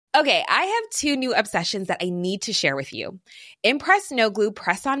Okay, I have two new obsessions that I need to share with you. Impress No Glue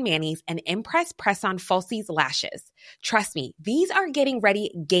Press-On Manis and Impress Press-On Falsies Lashes. Trust me, these are getting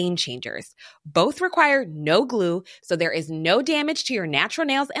ready game changers. Both require no glue, so there is no damage to your natural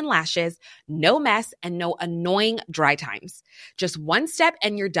nails and lashes, no mess, and no annoying dry times. Just one step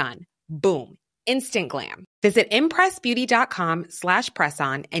and you're done. Boom. Instant glam. Visit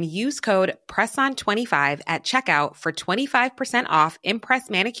impressbeauty.com/presson and use code PRESSON25 at checkout for 25% off Impress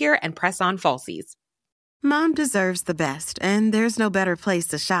Manicure and Press-On Falsies. Mom deserves the best, and there's no better place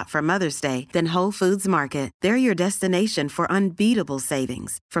to shop for Mother's Day than Whole Foods Market. They're your destination for unbeatable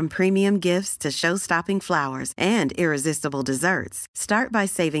savings, from premium gifts to show-stopping flowers and irresistible desserts. Start by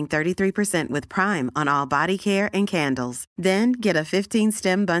saving 33% with Prime on all body care and candles. Then get a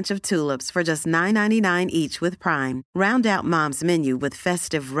 15-stem bunch of tulips for just $9.99 each with Prime. Round out Mom's menu with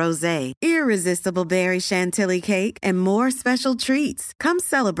festive rosé, irresistible berry chantilly cake, and more special treats. Come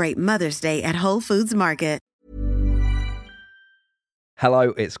celebrate Mother's Day at Whole Foods Market.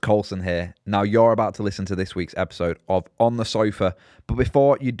 Hello, it's Colson here. Now you're about to listen to this week's episode of On the Sofa, but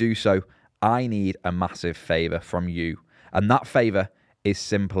before you do so, I need a massive favour from you. And that favour is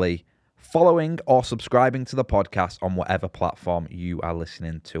simply following or subscribing to the podcast on whatever platform you are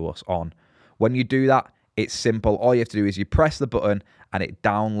listening to us on. When you do that, it's simple. All you have to do is you press the button and it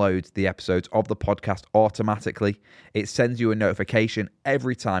downloads the episodes of the podcast automatically. It sends you a notification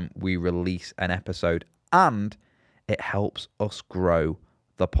every time we release an episode, and it helps us grow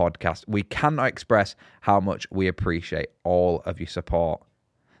the podcast. We cannot express how much we appreciate all of your support.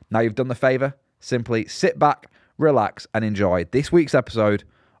 Now you've done the favour, simply sit back, relax, and enjoy this week's episode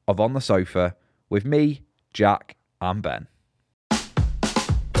of On the Sofa with me, Jack, and Ben.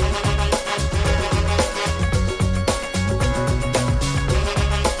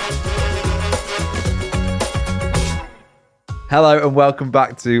 Hello and welcome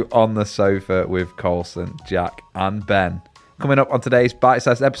back to On the Sofa with Colson, Jack and Ben. Coming up on today's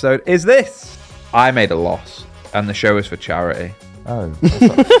bite-sized episode is this. I made a loss and the show is for charity. Oh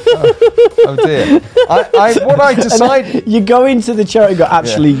dear. What I decided... You go into the charity and go,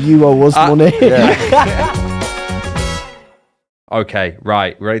 actually, you owe us money. Okay,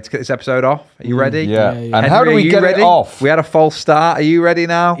 right. Ready to get this episode off? Are you ready? Yeah. And Henry, how do we get it off? We had a false start. Are you ready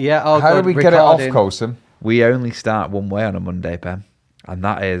now? Yeah. How do we get it off, Colson? We only start one way on a Monday, Ben. And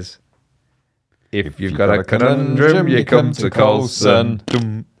that is, if you've got a conundrum, you come to Colson.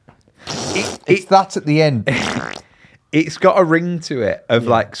 It's that at the end. It's got a ring to it of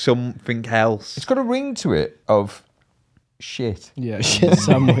like something else. It's got a ring to it of shit. Yeah, shit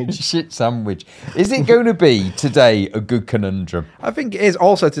sandwich. Shit sandwich. Is it going to be today a good conundrum? I think it is.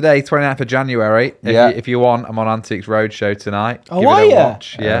 Also today, 29th of January. If you want, I'm on Antiques Roadshow tonight. Oh, Give are it a you?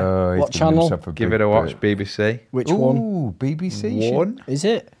 watch. Yeah. What channel? Give it a watch. BBC. Which one? Ooh, BBC. One? Is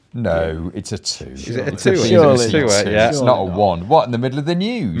it? No, it's a 2. Is it a 2? Surely. It's a 2, yeah. It's not a 1. What, in the middle of the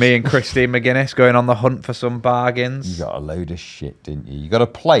news? Me and Christine McGuinness going on the hunt for some bargains. You got a load of shit, didn't you? You got a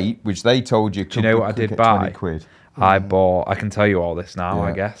plate, which they told you could, Do you know what I did buy? 20 quid. I can tell you all this now,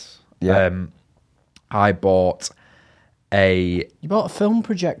 I guess. Yeah. I bought You bought a film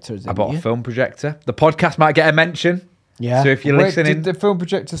projector, didn't you? I bought a film projector. The podcast might get a mention. Yeah. So if you're Wait, listening... did the film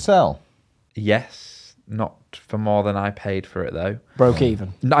projector sell? Yes. Not for more than I paid for it, though. Broke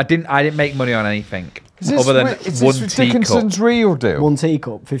even. No, I didn't make money on anything. Is this Dickinson's real deal? One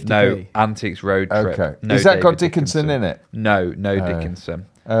teacup, 50p. No, Antiques Road Trip. Okay. No Has that David got Dickinson in it? No Dickinson.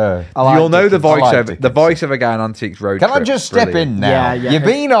 You'll know the voice of a guy on Antiques Road Can Trip. I just step in now? Yeah. You've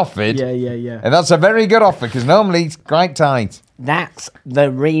been offered. Yeah. And that's a very good offer because normally it's quite tight. That's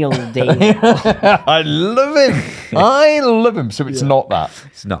the real deal. I love him. So it's not that.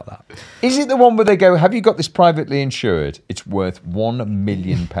 It's not that. Is it the one where they go, have you got this privately insured? It's worth £1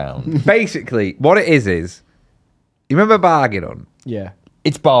 million. Basically, what it is, you remember Bargain On? Yeah.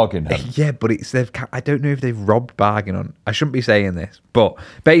 It's bargain hunt. Yeah, but I don't know if they've robbed Bargain On. I shouldn't be saying this, but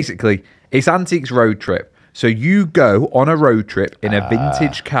basically, it's Antiques Road Trip. So you go on a road trip in a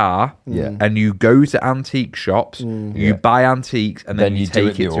vintage car, and you go to antique shops, you buy antiques, and then you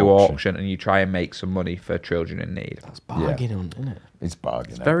take it to auction, and you try and make some money for children in need. That's bargain on, isn't it? It's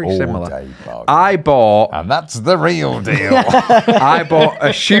bargain. Very all similar. Day bargain. I bought... And that's the real deal. I bought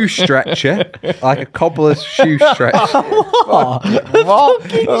a shoe stretcher, like a cobbler's shoe stretcher. What?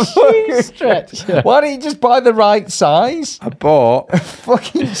 Shoe stretcher. Why don't you just buy the right size? I bought...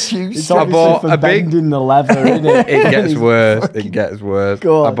 fucking shoe It's stretcher. obviously for bending the leather, isn't it? It gets worse.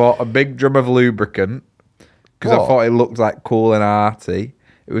 Go on. I bought a big drum of lubricant because I What? thought it looked like cool and arty.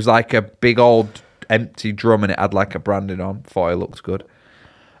 It was like a big old empty drum and it had like a branding on. Thought it looked good.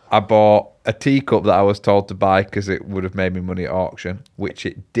 I bought a teacup that I was told to buy because it would have made me money at auction, which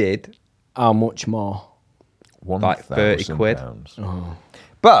it did. How much more? Like 30 quid. Oh.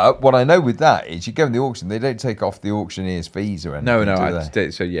 But what I know with that is you go in the auction, they don't take off the auctioneer's fees or anything. No, do I they? just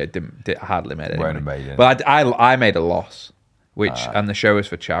did. So yeah, I hardly made any Won't have money. made any. But I made a loss, and the show was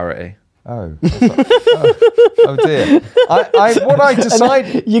for charity. Oh. Oh dear. What I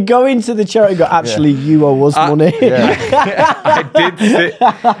decided. You go into the charity and go, actually, you owe us money. I did sit,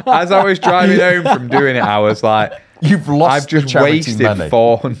 as I was driving home from doing it, I was like, You've lost I've just charity wasted money.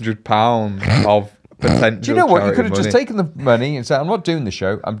 £400 of potential. Do you know what? You could have money. just taken the money and said, I'm not doing the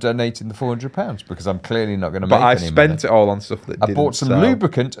show. I'm donating the £400 because I'm clearly not going to make But I any spent money. it all on stuff that I didn't bought some sell.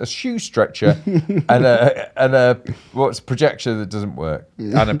 lubricant, a shoe stretcher, and a projector that doesn't work.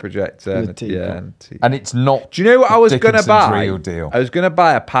 And a projector. And a and teapot. And it's not. Do you know what I was going to Dickinson's buy? real deal. I was going to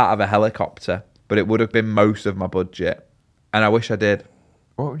buy a part of a helicopter, but it would have been most of my budget. And I wish I did.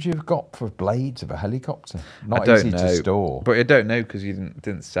 What would you have got for blades of a helicopter? Not I don't easy know. to store. But I don't know because you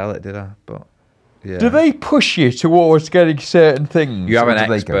didn't sell it, did I? But yeah. Do they push you towards getting certain things? You have or an do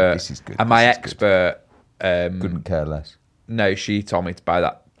they expert. go, this is good. And my this is good." expert. Couldn't care less. No, she told me to buy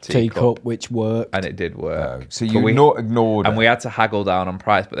that Teacup, which worked. and it did work. Oh, so But you ignored and her. we had to haggle down on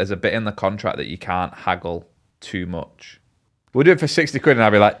price, but there's a bit in the contract that you can't haggle too much. We'll do it for 60 quid, and I'd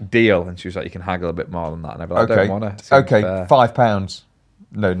be like, deal. And she was like, you can haggle a bit more than that. And I'd be like, I don't want to. Okay, £5.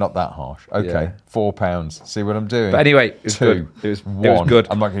 No, not that harsh. Okay, Yeah. £4. See what I'm doing? But anyway, it was 2. good. It was One. good.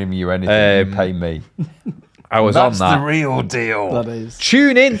 I'm not giving you anything. You pay me. I was That's on that. the real deal. That is.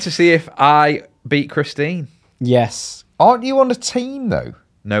 Tune in to see if I beat Christine. Yes. Aren't you on a team though?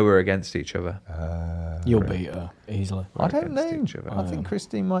 No, we're against each other. You'll beat her easily. I don't know. against each other. I think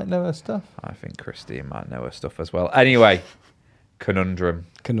Christine might know her stuff. I think Christine might know her stuff as well. Anyway, conundrum.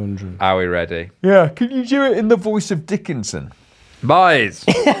 Conundrum. Are we ready? Yeah, can you do it in the voice of Dickinson? Boys,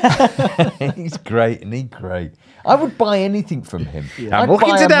 He's great, and he's great. I would buy anything from him. I'm I'd looking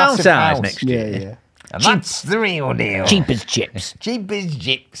buy to a massive downsize house. next Yeah, year. yeah. And that's the real deal. Cheap as chips. Cheap as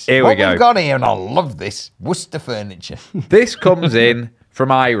chips. Here we what go. we've got here, and I love this, Worcester furniture. This comes in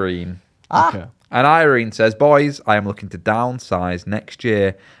from Irene. Okay. And Irene says, boys, I am looking to downsize next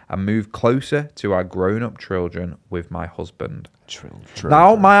year and move closer to our grown-up children with my husband.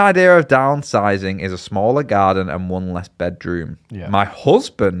 Now, my idea of downsizing is a smaller garden and one less bedroom. Yeah. My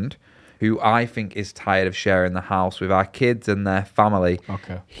husband, who I think is tired of sharing the house with our kids and their family,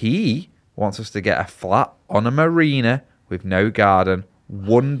 he wants us to get a flat on a marina with no garden,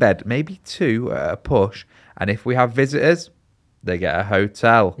 one bed, maybe two at a push. And if we have visitors, they get a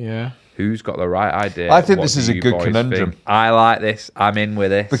hotel. Yeah. Who's got the right idea? I think What this do is a you good boys conundrum. think? I like this. I'm in with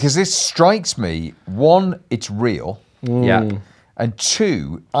this. Because this strikes me, one, it's real. Yeah. And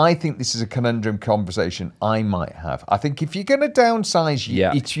two, I think this is a conundrum conversation I might have. I think if you're going to downsize,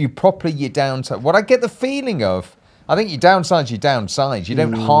 you properly downsize. What I get the feeling of, I think you downsize. You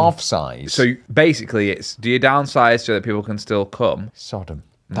don't half size. So basically, it's do you downsize so that people can still come? Sodom.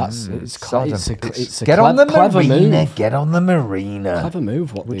 That's it's Sodom. it's a Get on the clever marina. move. Get on the marina. Clever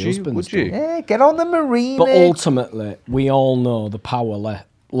move. What the husband's Would you? done. Yeah, get on the marina. But ultimately, we all know the power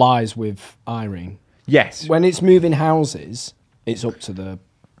lies with Irene. Yes. When it's moving houses, it's up to the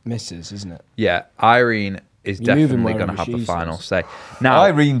missus, isn't it? Yeah. Irene is You're moving definitely going to wherever have the she final says. say. Now,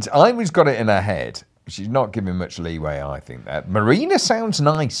 Irene's got it in her head. She's not giving much leeway, I think. That marina sounds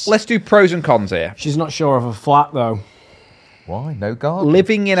nice. let's do pros and cons here. She's not sure of a flat though. Why? No garden.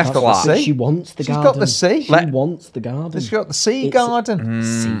 Living in a got the flat. sea. She wants the She's garden. got the sea. She wants the garden. She's got the sea It's garden.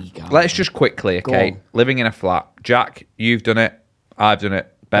 Sea garden. Let's just quickly, okay? on. Living in a flat. Jack, you've done it. I've done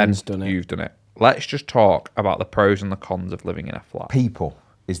it. Ben's done it. You've done it. Let's just talk about the pros and the cons of living in a flat. People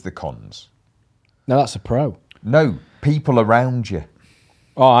is the cons. No, that's a pro. No, people around you.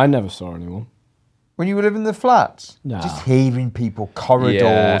 Oh, I never saw anyone. When you were living in the flats, No. just hearing people, corridors,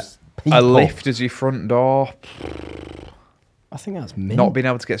 Yeah. people. A lift as your front door. I think that's mint. Not being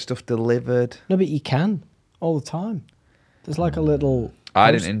able to get stuff delivered. No, but you can all the time. There's like a little.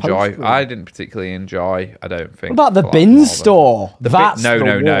 I post- didn't enjoy. post room. I didn't particularly enjoy. I don't think. What about the flat bin more than- store? The bin- That's no, the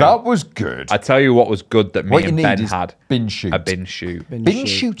no, one. no. That was good. I tell you what was good that me What you and need Ben is had bin shoot. a bin shoot. Bin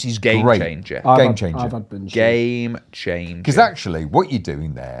shoot is Game great. changer. Game changer. I've had bin shoot. Game changer. Because actually, what you're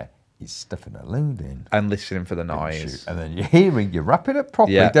doing there is stuffing a load in. and listening for the Bin noise. shoot. And then you're hearing, you wrap it up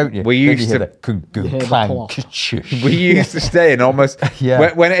properly, Yeah. don't you? We Then used you hear to- the kung, You hear the clang, plop. ka-chush. We used to stay in almost.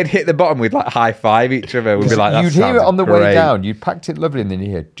 Yeah. When it hit the bottom, we'd like high five each other. We'd be like, that You'd hear it sounds on the way great. down. You'd packed it lovely, and then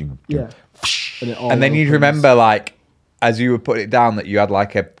you hear, ding, ding. Yeah. And, it all And then you'd opens. remember, like, as you would put it down, that you had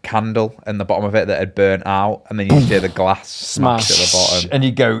like a candle in the bottom of it that had burnt out, and then you'd hear the glass smash at the bottom. And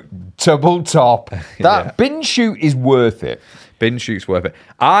you go, double top. That bin shoot is worth it. Bin shoot's worth it.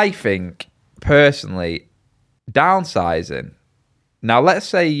 I think personally, downsizing. Now, let's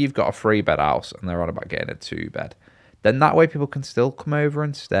say you've got a 3-bed house and they're on about getting a 2-bed. Then that way people can still come over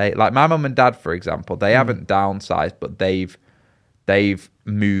and stay. Like my mum and dad, for example, they haven't downsized, but they've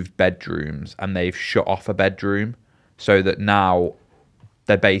moved bedrooms and they've shut off a bedroom so that now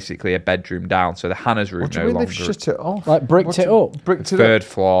they're basically a bedroom down. So the Hannah's room What do you mean longer. they've shut it off? Like bricked it up? Bricked it Third up?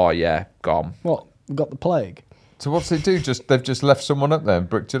 floor, yeah, gone. What? Got the plague? So what's they do? They've just left someone up there and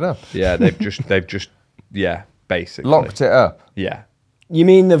bricked it up? Yeah, they've just yeah, basically. Locked it up? Yeah. You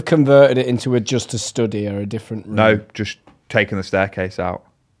mean they've converted it into just a study or a different room? No, just taking the staircase out.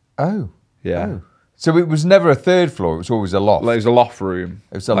 Oh. Yeah. Oh. So it was never a third floor, it was always a loft? Well, it was a loft room.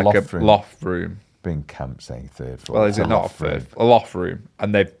 It was a loft room. Loft room. Being camp saying third floor. Well, is It's it not a third? A loft room.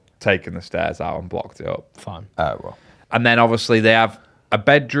 And they've taken the stairs out and blocked it up. Fine. Oh, well. And then obviously they have a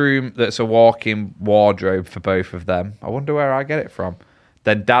bedroom that's a walk-in wardrobe for both of them. I wonder where I get it from.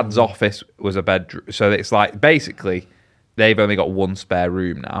 Then Dad's office was a bedroom. So it's like, basically, they've only got one spare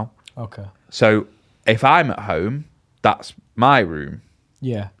room now. Okay. So if I'm at home, that's my room.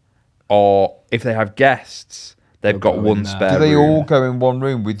 Yeah. Or if they have guests, they've got go in one there. spare Do they room. all go in one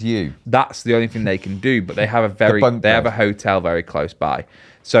room with you? That's the only thing they can do, but they have bunk they have a bed. hotel very close by.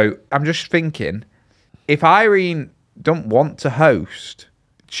 So I'm just thinking, if Irene don't want to host,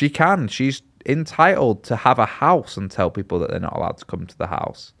 she can. She's entitled to have a house and tell people that they're not allowed to come to the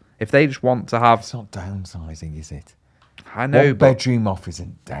house. If they just want to have, It's not downsizing, is it? I know, One but bedroom off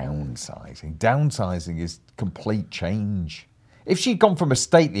isn't downsizing. Downsizing is complete change. If she'd gone from a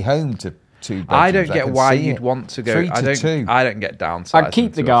stately home to 2 bedrooms, I don't get can why see you'd it. want to go. 3 to 2. I don't get downsized. I'd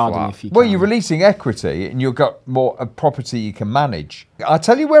keep the garden if you can. Well, you're releasing equity and you've got more a property you can manage. I'll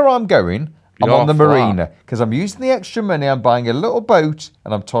tell you where I'm going. I'm You're on the flat. marina because I'm using the extra money. I'm buying a little boat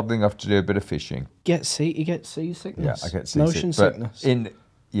and I'm toddling off to do a bit of fishing. You get seasickness. Yeah, I get seasick. Motion but sickness.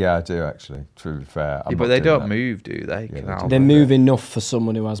 Yeah, I do actually. To be fair, I'm Yeah, but not they doing don't that. move, do they? Yeah, Canal. They move enough for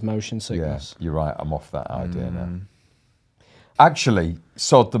someone who has motion Yeah, sickness. you're right. I'm off that idea now. Actually,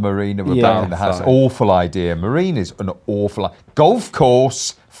 sod the marina. We're back in the house. Fine. Awful idea. Marina's an awful golf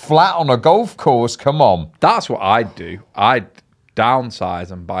course. Flat on a golf course. Come on. That's what I'd do. I'd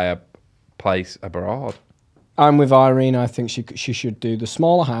downsize and buy a place abroad. I'm with Irene. I think she should do the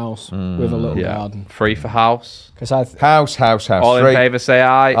smaller house with a little Yeah, garden. free for house. Because House. All in Straight. favour, say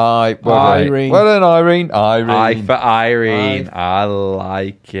aye. Aye. Well done. Irene. Well done, Irene. Irene. Aye for Irene. I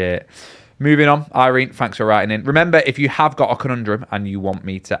like it. Moving on, Irene, thanks for writing in. Remember, if you have got a conundrum and you want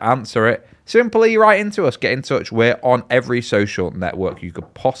me to answer it, simply write into us. Get in touch. We're on every social network you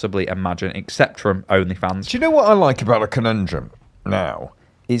could possibly imagine, except from OnlyFans. Do you know what I like about a conundrum now?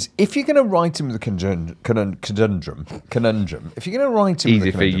 Is if you're going to write him with a conundrum, if you're going to write him Easy with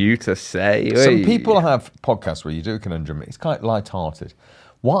a for conundrum, you to say. some Oi. people have podcasts where you do a conundrum. It's quite light-hearted.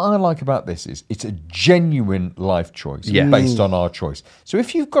 What I like about this is it's a genuine life choice Yes. based on our choice. So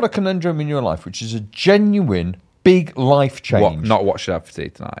if you've got a conundrum in your life, which is a genuine big life change, What, not what should I have for tea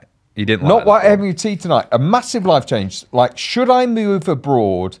tonight? You didn't not like what that one. having your tea tonight, a massive life change. Like, should I move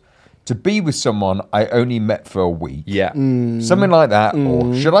abroad to be with someone I only met for a week? Yeah. Something like that.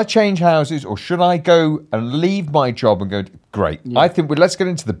 Or should I change houses? Or should I go and leave my job and go, great. I think let's get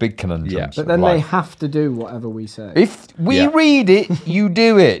into the big conundrums. Yeah. But of then they life. have to do whatever we say. If we Yeah. read it, you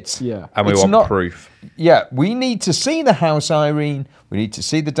do it. Yeah. And we It's want not- proof. Yeah, we need to see the house, Irene. We need to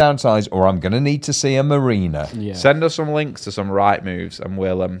see the downsides, or I'm going to need to see a marina. Yeah. Send us some links to some right moves and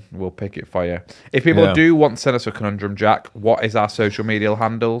we'll pick it for you. If people Yeah. do want to send us a conundrum, Jack, what is our social media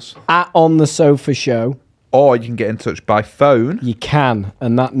handles? At On The Sofa Show, Or you can get in touch by phone. you can.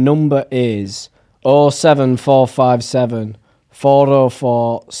 And that number is 07457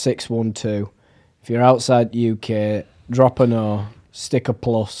 404 612. If you're outside UK, drop a no, stick a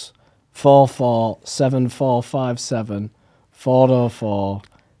plus. 447457 404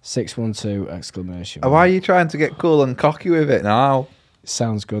 612 exclamation. Why are you trying to get cool and cocky with it now?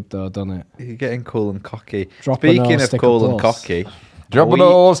 Sounds good though, doesn't it? You're getting cool and cocky. Drop a Speaking no, of stick a cool and plus. cocky, Drop we- it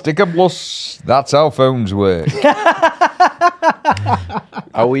all, stick a plus. That's how phones work.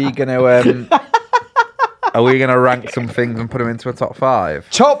 are we gonna rank some things and put them into a top 5?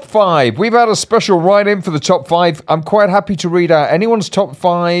 Top 5. We've had a special write-in for the top 5. I'm quite happy to read out anyone's top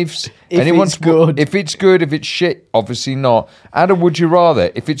 5s. If it's good. If it's good, if it's shit, obviously not. And a would you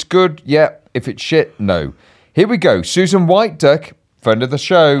rather? If it's good, yeah. If it's shit, no. Here we go. Susan White Duck, friend of the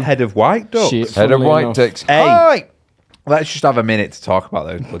show. Head of White Ducks. Shit. Head of Funnily White enough. Ducks. Hey. Hi. Let's just have a minute to talk about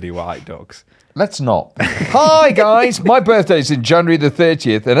those bloody White Ducks. Let's not. Hi, guys. My birthday's in January the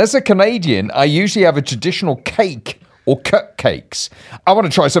 30th, and as a Canadian, I usually have a traditional cake or cupcakes. I want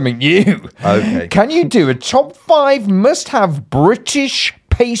to try something new. Okay. Can you do a top 5 must-have British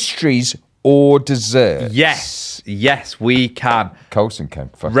pastries or dessert? Yes, we can. Colson came.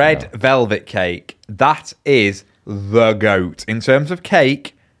 Red velvet cake. That is the GOAT. In terms of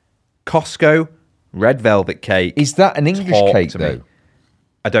cake, Costco red velvet cake. Is that an English cake, though? Me.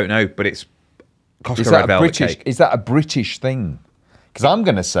 I don't know, but it's Costco red velvet cake. Is that a British thing? Because I'm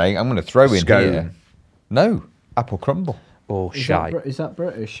going to throw in Scone. here. No, apple crumble. Oh, shite. Is that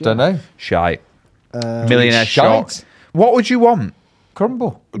British? Don't know. Shite. Millionaire shite. shot. What would you want?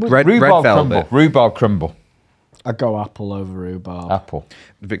 Crumble. Red Rhubarb velvet. crumble. Rhubarb crumble. I go apple over rhubarb. Apple.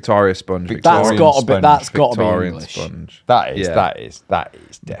 Victoria sponge. That's got to be Victorian English. sponge. That is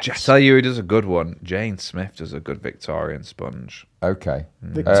definitely. Just tell you who does a good one. Jane Smith does a good Victorian sponge. Okay.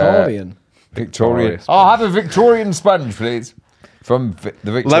 Victorian. Victorian. sponge. I'll have a Victorian sponge, please. From the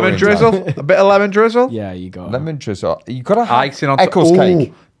Victorian Lemon drizzle. A bit of lemon drizzle. Yeah, you got Lemon drizzle. You got to have Icing on Eccles top. cake.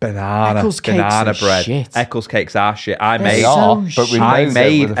 Ooh, banana cakes banana are bread. shit. Eccles cakes are shit. I They're made so but we I know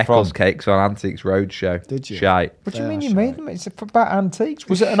made where they're Eccles from. cakes on Antiques Roadshow. Did you? Shite. What do you They mean are you shite. made them? It's about antiques.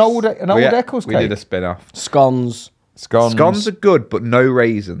 Was it an old Eccles We cake? did a spin-off. Scones. Scones are good, but no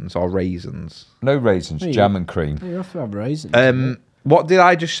raisins or raisins. No raisins, Yeah. jam and cream. You have to have raisins. What did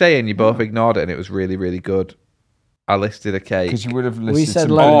I just say? And you both ignored it, and it was really, really good. I listed a cake. Because you would have listed said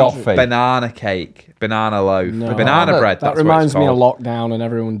some lemon- banoffee. Banana cake, banana loaf, No. banana bread. That That's reminds me of of lockdown and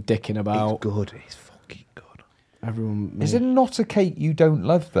everyone dicking It's about. good. It's fucking good. Everyone. Is it not a cake you don't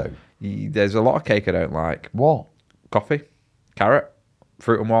love, though? There's a lot of cake I don't like. What? Coffee, carrot,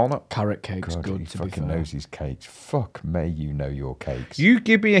 fruit and walnut. Carrot cake's God, good, he to be fucking fair. knows his cakes. Fuck me, you know your cakes. You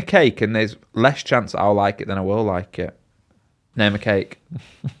give me a cake, and there's less chance that I'll like it than I will like it. Name a cake.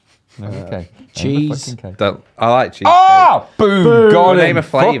 Okay. cheese. I like cheesecake. Ah! Boom! Got Name him. a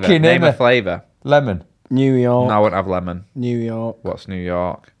flavour. Fucking Name in a flavour. Lemon. New York. No, I wouldn't have lemon. New York. What's New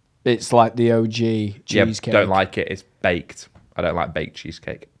York? It's like the OG Yeah, cheesecake. don't like it. It's baked. I don't like baked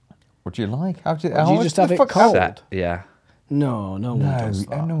cheesecake. What do you like? How Do you just have the it fuck- cold? Set. Yeah. No, no one does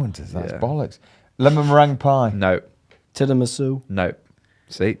that. No one does that. That's Yeah. bollocks. Lemon meringue pie. No. Tiramisu. No.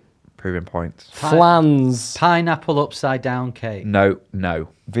 See? Proving points. Flans. Pineapple upside down cake. No. No.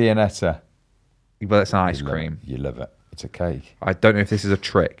 Viennetta. Well, it's an ice You love cream. it. You love it. It's a cake. I don't know if this is a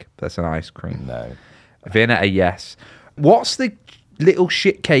trick, but it's an ice cream. No. Viennetta, yes. What's the little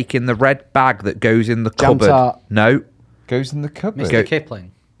shit cake in the red bag that goes in the Jam cupboard? tart. No. Goes in the cupboard. Mr.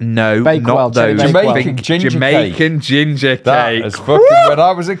 Kipling. No, Bakewell, not those. Bakewell. Jamaican ginger Jamaican ginger cake. That is fucking. When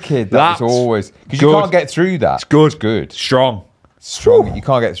I was a kid, that That's was always because you good. can't get through that. It's good. It's good. Strong. Strong. You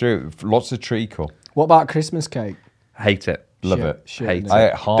can't get through it. Lots of treacle. What about Christmas cake? Hate it. Love Shit, it. shit, Hate innit? I it.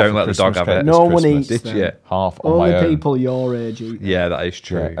 ate half. Don't a let the dog Christmas have cake it. this No one Christmas. eats Did them. you? Half on Only my own. people your age eat them. Yeah, that is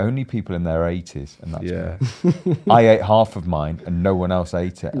true. Yeah, only people in their 80s, and that's Yeah. me. I ate half of mine, and no one else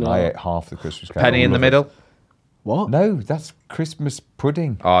ate it, and I ate half the Christmas cake. Penny in the Love it. middle. What? No, that's Christmas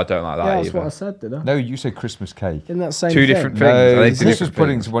pudding. Oh, I don't like that Yeah, that's either. what I said, did I? No, you said Christmas cake. In that same Two thing? different things. No, Are they two Christmas different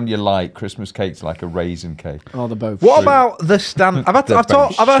pudding's things? one you like. Christmas cake's like a raisin cake. Oh, they're both. What shit. about the stand? I've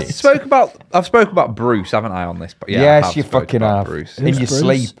Shit. spoke about Bruce, haven't I, on this? But yeah, I yes, have you spoke fucking about have. Bruce. In your Bruce?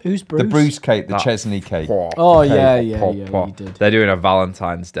 sleep. Who's The Bruce? Bruce cake, the That Chesney cake. Oh, yeah, you did. They're doing a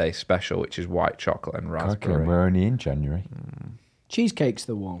Valentine's Day special, which is white chocolate and Okay, raspberry. we're only in January. Cheesecake's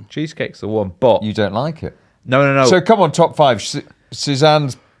the one. Cheesecake's the one, but You don't like it. no. So come on, top five.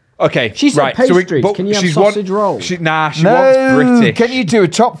 Suzanne's. okay, She said right. pastries. but Can you have she's sausage rolls? She wants No, British. can you do a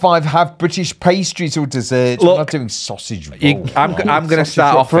top five? Have British pastries or desserts? Look, We're not doing sausage rolls. I'm going to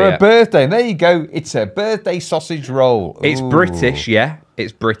start off for here. a birthday. And there you go. It's a birthday sausage roll. It's Ooh. British, yeah.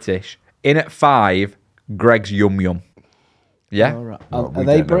 It's British. In at 5, Greg's Yum Yum. Yeah, All right. Well, Are we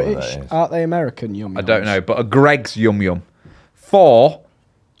they don't know what British? that is. Aren't they American? Yum I don't know, but a Greg's Yum Yum. 4,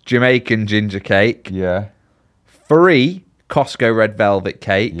 Jamaican ginger cake. Yeah, 3, Costco red velvet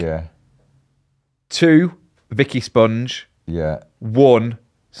cake. yeah, 2, Vicky sponge. yeah. 1,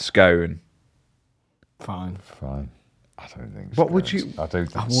 scone. Fine. Fine. I don't think. What would scones- you- I don't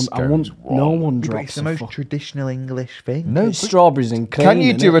think. I scones want. wrong. No one But drops it's the a most fuck- traditional English thing. No, It's but strawberries and cream. can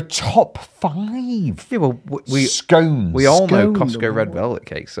you do innit? a top five? Yeah, well, we Scones. we all know Scone Costco the red one. velvet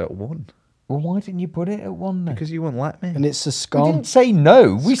cake's at 1 Well, why didn't you put it at one then? because you wouldn't let me. And it's a We scone. didn't say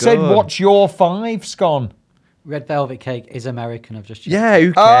no. We said, Scone. what's your 5, Scone? Red velvet cake is American. I've just checked. Yeah,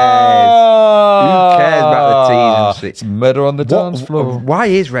 who cares? Oh, Who cares about the T's and It's C's? murder on the dance floor. Why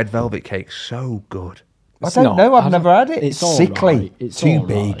is red velvet cake so good? I It's don't not. know. I I've don't- never had it. it's It's all sickly. right. It's too all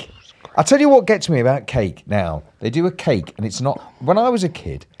big. right. I'll tell you what gets me about cake now. They do a cake and it's not. When I was a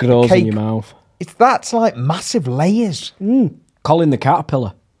kid, Grows cake, in your mouth. that's like massive layers. Colin the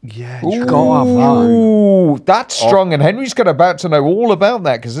caterpillar. Yeah, Ooh, Gotta have that. that's strong. And Henry's about to know all about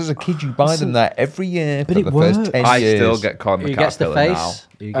that because as a kid, you buy them that every year But for it the first works. 10 I years. still get caught in the Who gets the caterpillar face?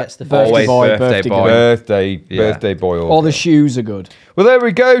 Who gets the birthday face? Always boy, birthday birthday boy. girl. Birthday boy. All the shoes are good. Well, there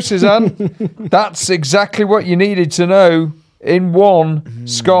we go, Suzanne. That's exactly what you needed to know in one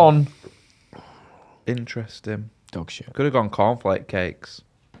scone. Interesting. Dog shit. Could have gone cornflake cakes.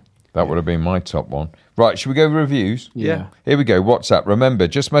 That would have been my top one. Right, should we go reviews? Yeah. Here we go. WhatsApp. Remember,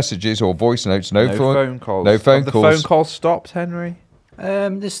 just messages or voice notes. No phone calls. No phone Have the calls. phone calls stopped, Henry?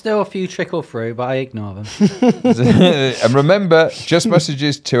 There's still a few trickle through, but I ignore them. And remember, just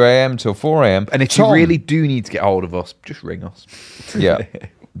messages 2 a.m. till 4 a.m. And if Tom, you really do need to get hold of us, just ring us. yeah,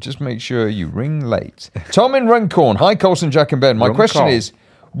 just make sure you ring late. Tom in Runcorn. Hi, Colson, Jack and Ben. My question Runcorn. is,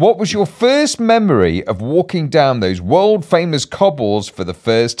 what was your first memory of walking down those world-famous cobbles for the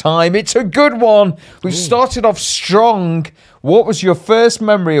first time? It's a good one. We've started off strong. What was your first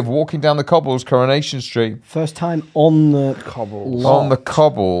memory of walking down the cobbles, Coronation Street? First time on the cobbles. On the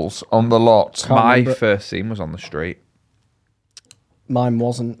cobbles, on the lot. My remember. first scene was on the street. Mine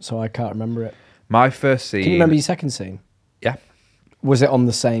wasn't, so I can't remember it. My first scene... Can you remember your second scene? Yeah. Was it on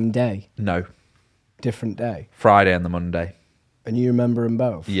the same day? No. Different day? Friday and the Monday. And you remember them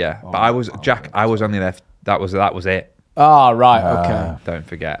both? Yeah. But I was... Jack, I was only there... That was it. Ah, right, okay. Don't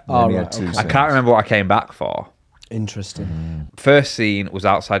forget. Oh, Only right, had two okay. I can't remember what I came back for. Interesting. First scene was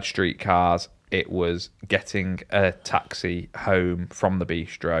outside streetcars. It was getting a taxi home from the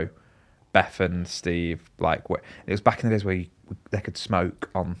bistro. Beth and Steve, it was back in the days where they could smoke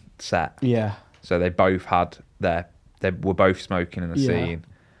on set. Yeah. So they both had they were both smoking in the Yeah. scene.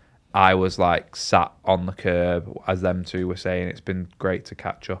 I was sat on the curb as them two were saying, it's been great to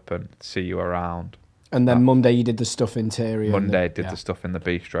catch up and see you around. And then Monday you did the stuff interior. Monday did the stuff in the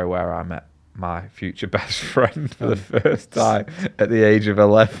bistro where I met my future best friend for the first time at the age of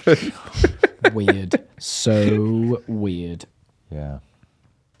 11. Weird. So weird. Yeah.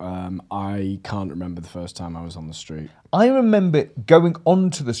 I can't remember the first time I was on the street. I remember going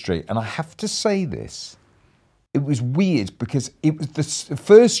onto the street, and I have to say this, it was weird because it was the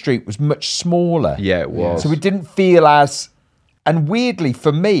first street was much smaller. Yeah, it was. So it didn't feel as, and weirdly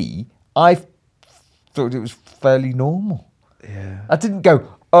for me, I thought it was fairly normal. Yeah. I didn't go,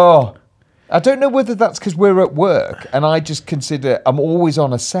 oh, I don't know whether that's because we're at work and I just consider I'm always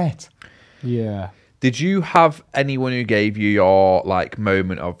on a set. Yeah. Did you have anyone who gave you your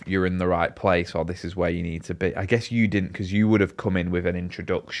moment of you're in the right place or this is where you need to be? I guess you didn't because you would have come in with an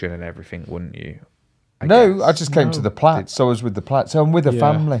introduction and everything, wouldn't you? I just came to the Platts. So I was with the Platts. So I'm with a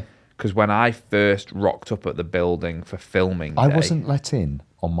family. Because when I first rocked up at the building for filming I day, wasn't let in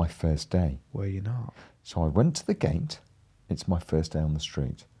on my first day. Were you not? So I went to the gate. It's my first day on the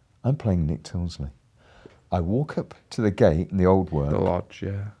street. I'm playing Nick Tilsley. I walk up to the gate in the old work. The lodge,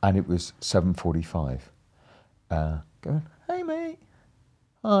 yeah. And it was 7:45. Going, hey mate,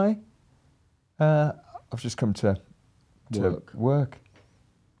 hi. I've just come to work.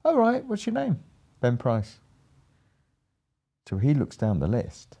 All right, what's your name? Ben Price. So he looks down the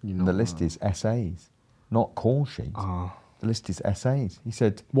list. And the list is essays, not call sheets. Oh. The list is essays. He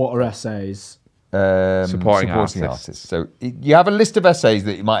said, What are essays? Supporting artists. So you have a list of essays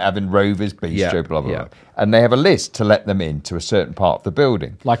that you might have in Rovers, Bistro, blah, blah, yeah. blah. And they have a list to let them into a certain part of the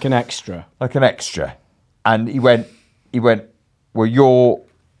building. Like an extra. Like an extra. And he went, well, you're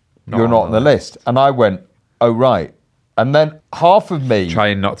not on the list. And I went, oh, right. And then half of me...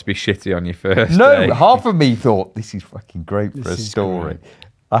 Trying not to be shitty on your first No, day. half of me thought, this is fucking great for a This is story. great.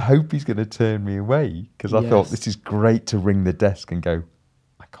 I hope he's going to turn me away because I thought Yes. this is great to ring the desk and go,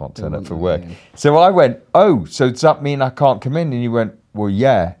 I can't turn up want for me work. in. So I went, oh, so does that mean I can't come in? And he went, well,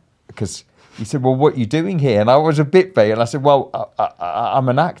 yeah. Because he said, well, what are you doing here? And I was a bit vague. And I said, well, I'm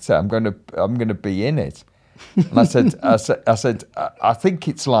an actor. I'm going to be in it. And I said, I think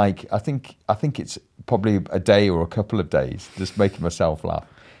it's it's probably a day or a couple of days, just making myself laugh.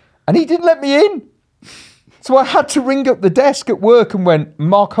 And he didn't let me in. So I had to ring up the desk at work and went,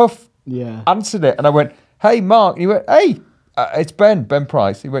 Mark Huff answered it. And I went, hey, Mark. And he went, hey, it's Ben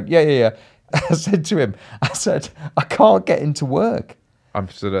Price. He went, yeah. I said to him, I can't get into work. I'm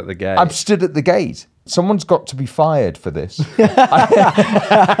stood at the gate. I'm stood at the gate. Someone's got to be fired for this.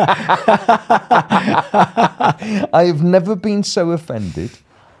 I have never been so offended.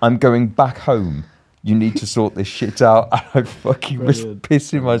 I'm going back home. You need to sort this shit out. And I fucking was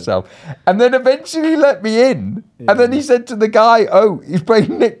pissing myself. And then eventually he let me in. And then he said to the guy, oh, he's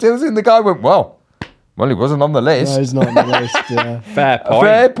playing Nick Tilsley. And the guy went, well, he wasn't on the list. No, he's not on the list. Yeah. Fair point.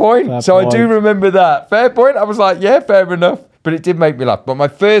 Fair point. Fair So point. I do remember that. Fair point. I was like, yeah, fair enough. But it did make me laugh. But my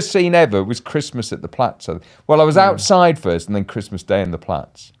first scene ever was Christmas at the Platz. Well, I was outside first and then Christmas Day in the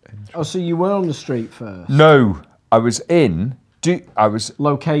Platz. Oh, so you were on the street first? No, I was Location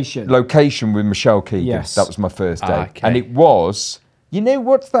with Michelle Keegan. Yes. That was my first day. Okay. And it was,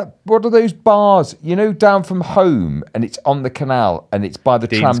 what's that? What are those bars? Down from home and it's on the canal and it's by the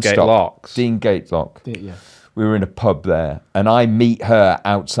tram Deansgate stop. Locks. Deansgate Lock. Yeah. We were in a pub there and I meet her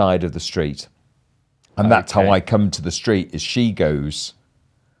outside of the street. And that's how I come to the street is she goes,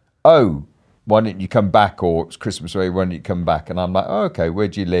 oh, why didn't you come back? Or it's Christmas Day, why didn't you come back? And I'm like, oh, okay, where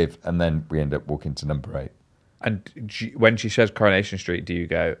do you live? And then we end up walking to number 8. And when she says Coronation Street, do you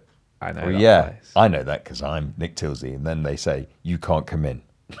go, I know place? I know that because I'm Nick Tilsey. And then they say, you can't come in.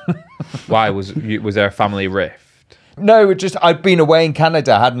 Why? Was there a family rift? No, I'd been away in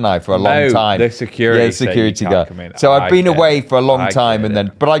Canada, hadn't I, for a long time. The security. Yeah, security guy. Come in. So I'd been away for a long time. And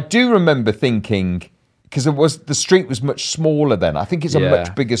then, but I do remember thinking, because the street was much smaller then. I think it's a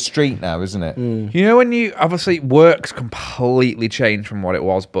much bigger street now, isn't it? When obviously work's completely changed from what it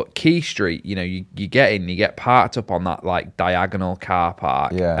was, but Key Street, you get in, you get parked up on that like diagonal car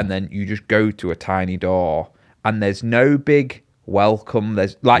park, and then you just go to a tiny door, and there's no big welcome.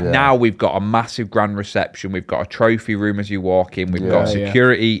 There's now we've got a massive grand reception, we've got a trophy room as you walk in, we've got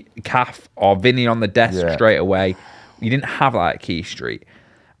security, Kath or Vinny on the desk straight away. You didn't have that at Key Street.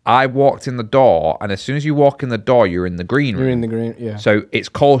 I walked in the door, and as soon as you walk in the door, you're in the green room. You're in the green, yeah. So it's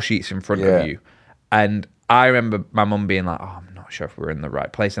call sheets in front of you. And I remember my mum being like, oh, I'm not sure if we're in the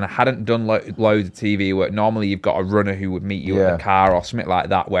right place. And I hadn't done loads of TV work. Normally, you've got a runner who would meet you at the car or something like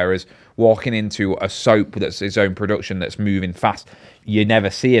that, whereas walking into a soap that's its own production that's moving fast, you're never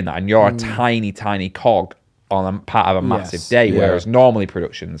seeing that. And you're a tiny, tiny cog on a part of a massive day, whereas normally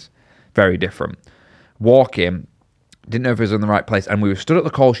productions, very different. Walk in, didn't know if it was in the right place, and we were stood at the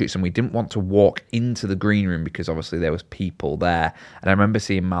call sheets and we didn't want to walk into the green room because obviously there was people there. And I remember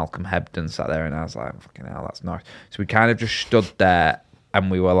seeing Malcolm Hebden sat there and I was like, fucking hell, that's nice. So we kind of just stood there and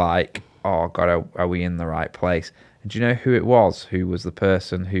we were like, oh God, are we in the right place? And do you know who it was? Who was the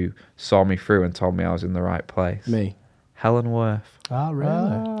person who saw me through and told me I was in the right place? Me. Helen Worth. Oh,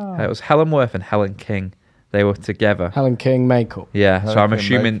 really? It was Helen Worth and Helen King. They were together. Helen King makeup. Yeah, so I'm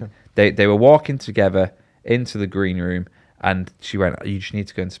assuming they were walking together into the green room, and she went, you just need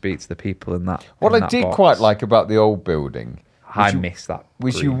to go and speak to the people in that What I did quite like about the old building, I miss that,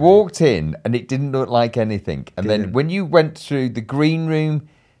 was you walked in and it didn't look like anything, and then when you went through the green room,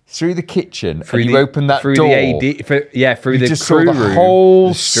 through the kitchen, and you opened that door, through the just crew saw the room,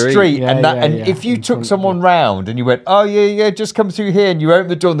 whole street. Yeah, and if you took someone round and you went, oh yeah, just come through here, and you open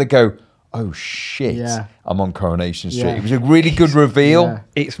the door and they go, oh shit, I'm on Coronation Street. It was a really good reveal. Yeah.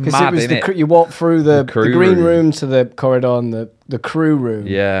 It's mad, isn't it? You walked through the green room. room to the corridor and the crew room.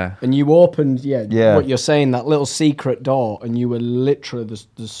 Yeah. And you opened, what you're saying, that little secret door, and you were literally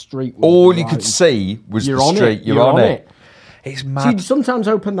the street. All you could see was the street. You're on it. It's So mad. you'd sometimes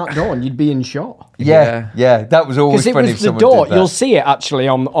open that door and you'd be in shock. Yeah. That was always funny. Because it was the door. You'll see it actually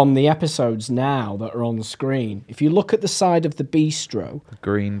on the episodes now that are on the screen. If you look at the side of the bistro,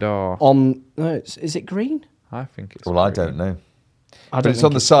 Green door. Is it green? I think it's. Well, green. I don't know. But it's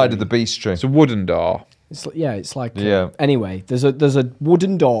on the side of the bistro. It's a wooden door. It's like. Yeah. Anyway, there's a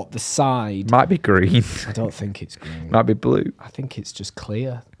wooden door at the side. Might be green. I don't think it's green. Might be blue. I think it's just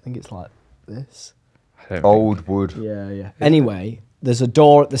clear. I think it's like this. Old wood. Yeah. Anyway, there's a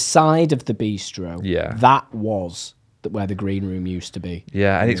door at the side of the bistro. Yeah. That was where the green room used to be.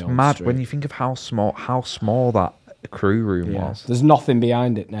 Yeah, and in it's the old mad street. when you think of how small that crew room was. There's nothing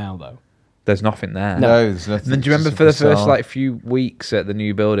behind it now, though. There's nothing there. No, there's nothing. And then do you remember for the first few weeks at the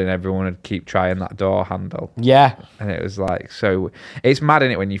new building, everyone would keep trying that door handle? Yeah. And it was like, so it's mad,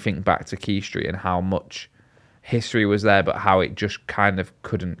 isn't it, when you think back to Key Street and how much history was there, but how it just kind of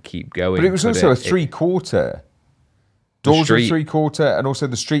couldn't keep going. But it was also a 3/4. Doors were 3/4, and also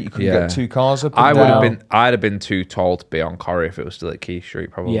the street you couldn't get 2 cars up. I'd have been too tall to be on Corrie if it was still at Key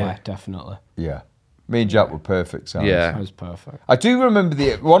Street, probably. Yeah, definitely. Yeah, me and Jack were perfect size. Yeah, That was perfect. I do remember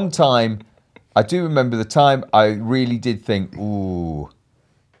the time I really did think, ooh,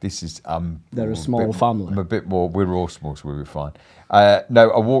 this is They're a small family. I'm a bit more. We're all small, so we'll be fine. No,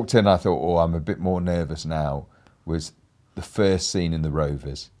 I walked in. And I thought, oh, I'm a bit more nervous now. Was the first scene in the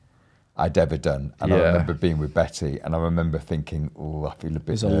Rovers I'd ever done, and I remember being with Betty, and I remember thinking, oh, I feel a bit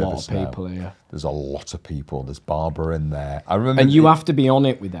There's nervous a lot of people now. here. There's a lot of people. There's Barbara in there. I remember, And you have to be on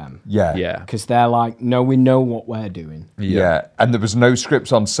it with them. yeah. Because they're like, no, we know what we're doing. Yeah, and there was no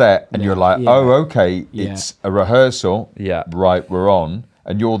scripts on set, and you're like, oh, okay, it's a rehearsal. Yeah. Right, we're on,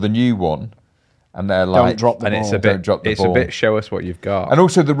 and you're the new one, And they're like, drop the and ball. it's a bit, Don't drop the it's ball. a bit. Show us what you've got. And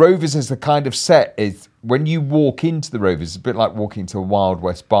also, the Rovers as the kind of set is when you walk into the Rovers, it's a bit like walking to a Wild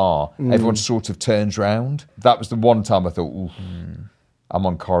West bar. Everyone sort of turns round. That was the one time I thought, ooh, I'm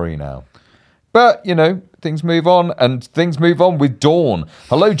on Corrie now. But, you know, things move on, and things move on with Dawn.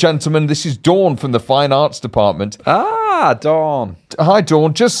 Hello, gentlemen. This is Dawn from the Fine Arts Department. Dawn. Hi,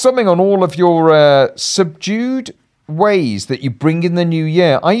 Dawn. Just summing on all of your subdued ways that you bring in the new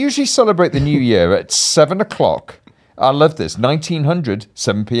year. I usually celebrate the new year at 7 o'clock. I love this. 1900,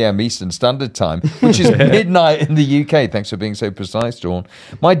 7 p.m. Eastern Standard Time, which is midnight in the UK. Thanks for being so precise, Dawn.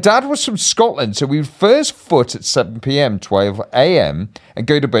 My dad was from Scotland, so we would first foot at 7 p.m., 12 a.m., and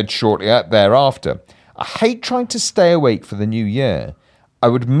go to bed shortly thereafter. I hate trying to stay awake for the new year. I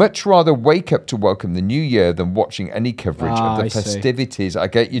would much rather wake up to welcome the new year than watching any coverage of the festivities. I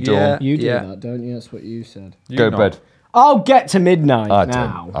get you, Dawn. Yeah. You do that, don't you? That's what you said. Go to bed. I'll get to midnight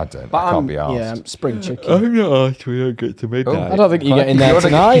now. I don't. But I can't be asked. Yeah, I'm spring chicken. I'm not asked. We don't get to midnight. I don't think you're getting there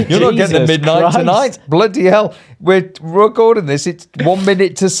tonight. You're not getting to Jesus midnight Christ. tonight. Bloody hell. We're recording this. It's 1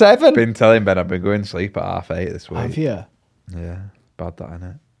 minute to 7. Been telling Ben I've been going to sleep at 8:30 this week. Have you? Yeah, bad that,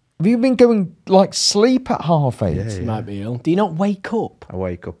 innit? Have you been going like sleep at 8:30? Yeah. You might be ill. Do you not wake up? I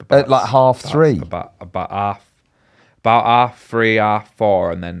wake up about At like 3:30. About half 3, half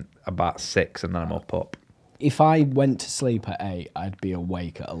 4, and then about 6, and then I'm up. If I went to sleep at 8, I'd be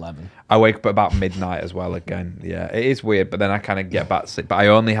awake at 11. I wake up about midnight as well again. Yeah, it is weird, but then I kind of get back to sleep. But I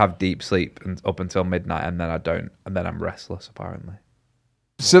only have deep sleep up until midnight, and then I don't, and then I'm restless apparently.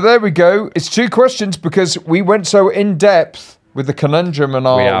 So there we go. It's 2 questions because we went so in depth with the conundrum and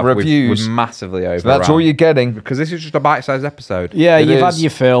our reviews. We've massively overrun. So that's all you're getting. Because this is just a bite-sized episode. Yeah, It you've is. had your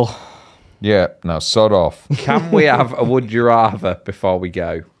fill. Yeah, now sod off. Can we have a would you rather before we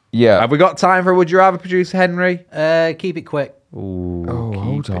go? Yeah. Have we got time for a would you rather, producer Henry? Keep it quick. Ooh,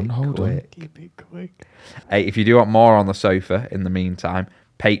 hold on. Keep it quick. Hey, if you do want more on the sofa in the meantime,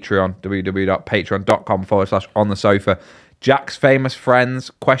 Patreon, www.patreon.com/on the sofa. Jack's famous friends,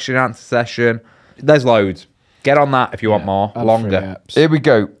 question and answer session. There's loads. Get on that if you want more, longer. Here we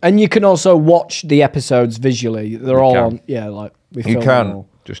go. And you can also watch the episodes visually. They're all on. Yeah, like we film You them can. all.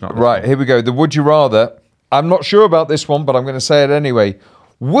 Just not Right, here we go. The would you rather. I'm not sure about this one, but I'm going to say it anyway.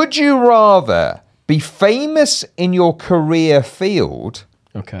 Would you rather be famous in your career field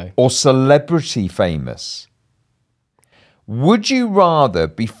Okay. or celebrity famous? Would you rather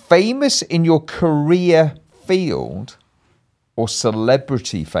be famous in your career field or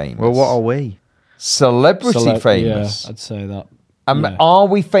celebrity famous? Well, what are we? Celebrity famous. Yeah, I'd say that. And yeah. are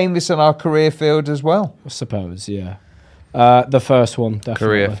we famous in our career field as well? I suppose, yeah. The first one, definitely.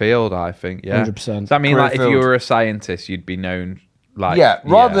 Career field, I think, yeah. 100%. Does that mean Career like if field. you were a scientist, you'd be known like... Yeah,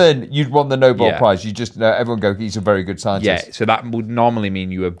 rather than you'd won the Nobel Yeah. Prize, you just everyone go, he's a very good scientist. Yeah, so that would normally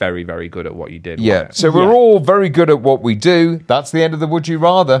mean you were very, very good at what you did. Yeah, wouldn't it? so we're all very good at what we do. That's the end of the Would You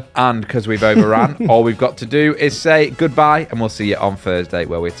Rather. And because we've overrun, all we've got to do is say goodbye, and we'll see you on Thursday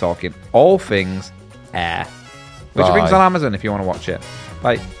where we're talking all things air. Which Bye. brings on Amazon if you want to watch it.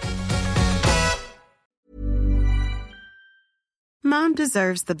 Bye. Mom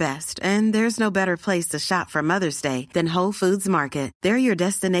deserves the best, and there's no better place to shop for Mother's Day than Whole Foods Market. They're your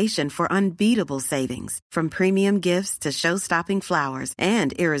destination for unbeatable savings, from premium gifts to show-stopping flowers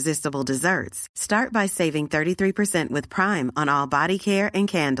and irresistible desserts. Start by saving 33% with Prime on all body care and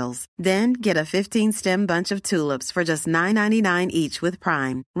candles. Then get a 15-stem bunch of tulips for just $9.99 each with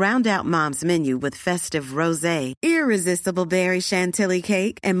Prime. Round out Mom's menu with festive rosé, irresistible berry chantilly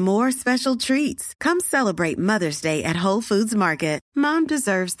cake, and more special treats. Come celebrate Mother's Day at Whole Foods Market. Mom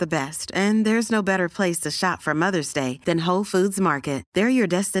deserves the best, and there's no better place to shop for Mother's Day than Whole Foods Market. They're your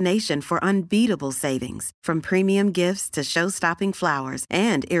destination for unbeatable savings, from premium gifts to show-stopping flowers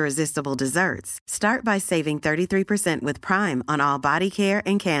and irresistible desserts. Start by saving 33% with Prime on all body care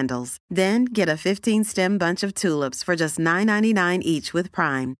and candles. Then get a 15-stem bunch of tulips for just $9.99 each with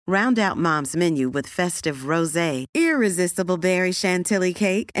Prime. Round out Mom's menu with festive rosé, irresistible berry chantilly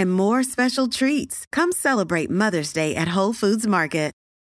cake, and more special treats. Come celebrate Mother's Day at Whole Foods Market.